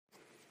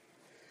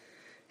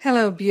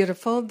Hello,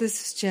 beautiful.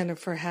 This is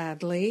Jennifer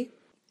Hadley,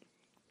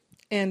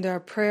 and our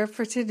prayer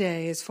for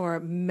today is for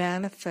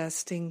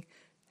manifesting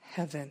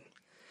heaven.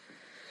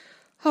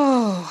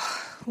 Oh,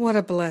 what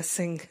a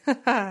blessing.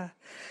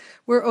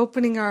 We're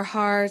opening our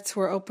hearts,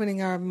 we're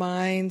opening our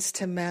minds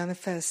to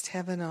manifest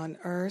heaven on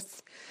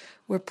earth.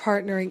 We're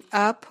partnering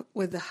up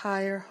with the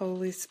higher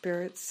Holy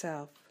Spirit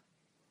self.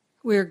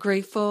 We're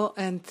grateful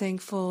and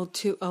thankful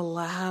to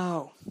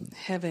allow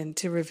heaven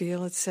to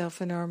reveal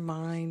itself in our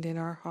mind, in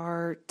our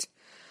heart.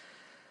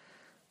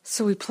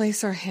 So we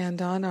place our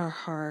hand on our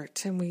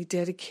heart and we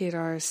dedicate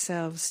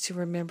ourselves to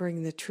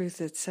remembering the truth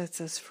that sets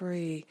us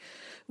free.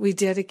 We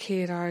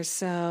dedicate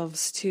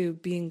ourselves to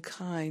being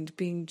kind,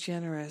 being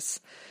generous,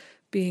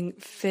 being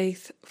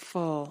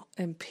faithful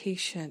and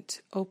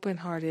patient,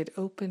 open-hearted,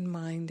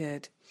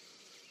 open-minded,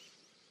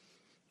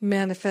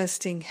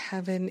 manifesting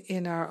heaven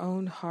in our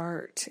own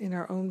heart, in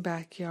our own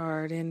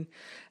backyard, in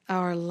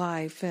our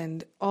life,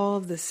 and all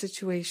of the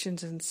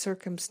situations and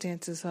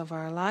circumstances of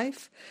our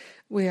life.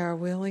 We are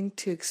willing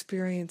to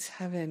experience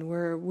heaven.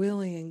 We're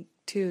willing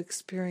to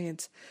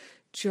experience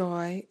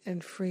joy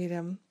and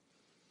freedom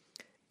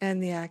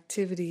and the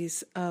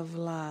activities of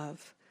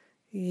love.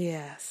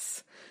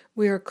 Yes,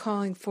 we are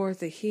calling forth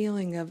the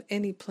healing of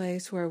any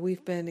place where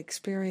we've been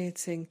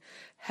experiencing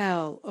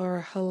hell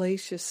or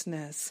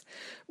hellaciousness.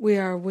 We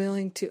are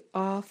willing to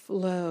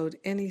offload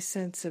any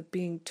sense of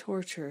being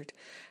tortured,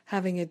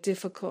 having a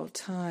difficult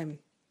time.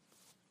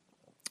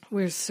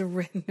 We're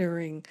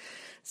surrendering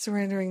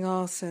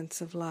all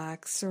sense of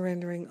lack,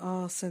 surrendering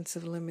all sense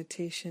of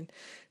limitation,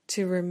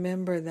 to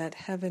remember that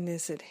heaven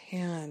is at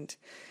hand.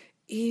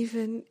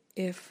 Even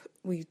if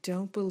we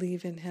don't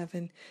believe in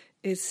heaven,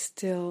 it's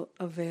still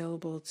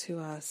available to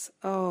us.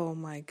 Oh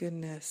my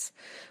goodness.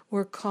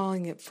 We're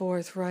calling it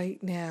forth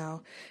right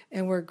now,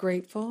 and we're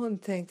grateful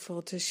and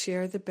thankful to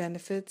share the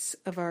benefits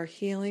of our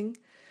healing,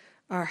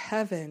 our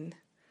heaven,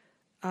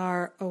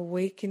 our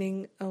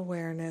awakening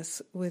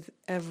awareness with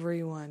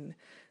everyone,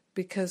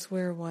 because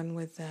we're one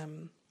with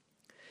them.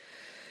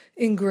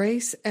 In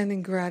grace and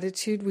in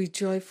gratitude, we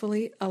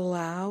joyfully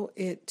allow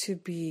it to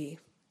be.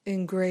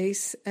 In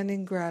grace and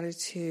in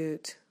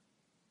gratitude,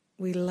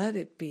 we let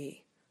it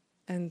be.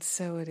 And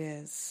so it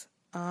is.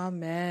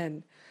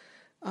 Amen.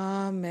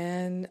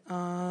 Amen.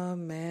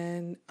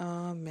 Amen.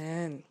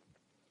 Amen.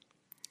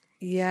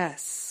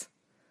 Yes.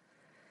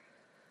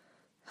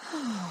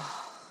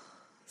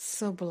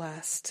 So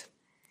blessed.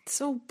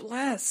 So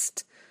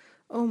blessed.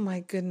 Oh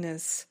my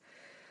goodness.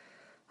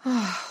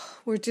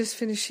 We're just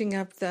finishing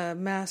up the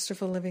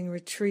Masterful Living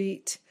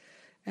Retreat,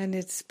 and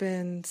it's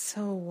been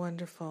so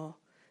wonderful.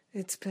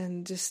 It's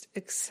been just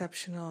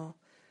exceptional.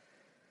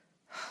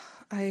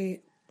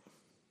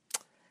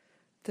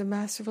 The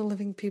Masterful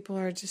Living people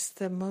are just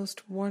the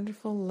most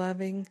wonderful,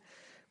 loving,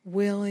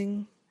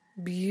 willing,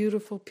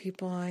 beautiful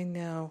people I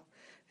know.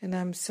 And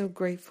I'm so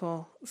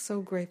grateful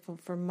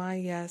for my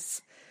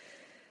yes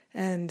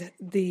and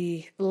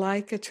the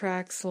like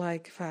attracts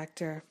like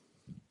factor.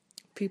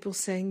 People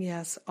saying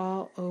yes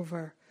all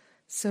over.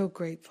 So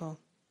grateful.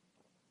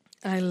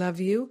 I love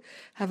you.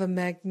 Have a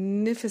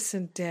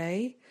magnificent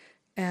day,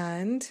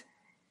 and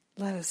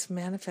let us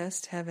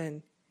manifest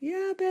heaven.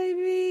 Yeah,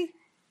 baby.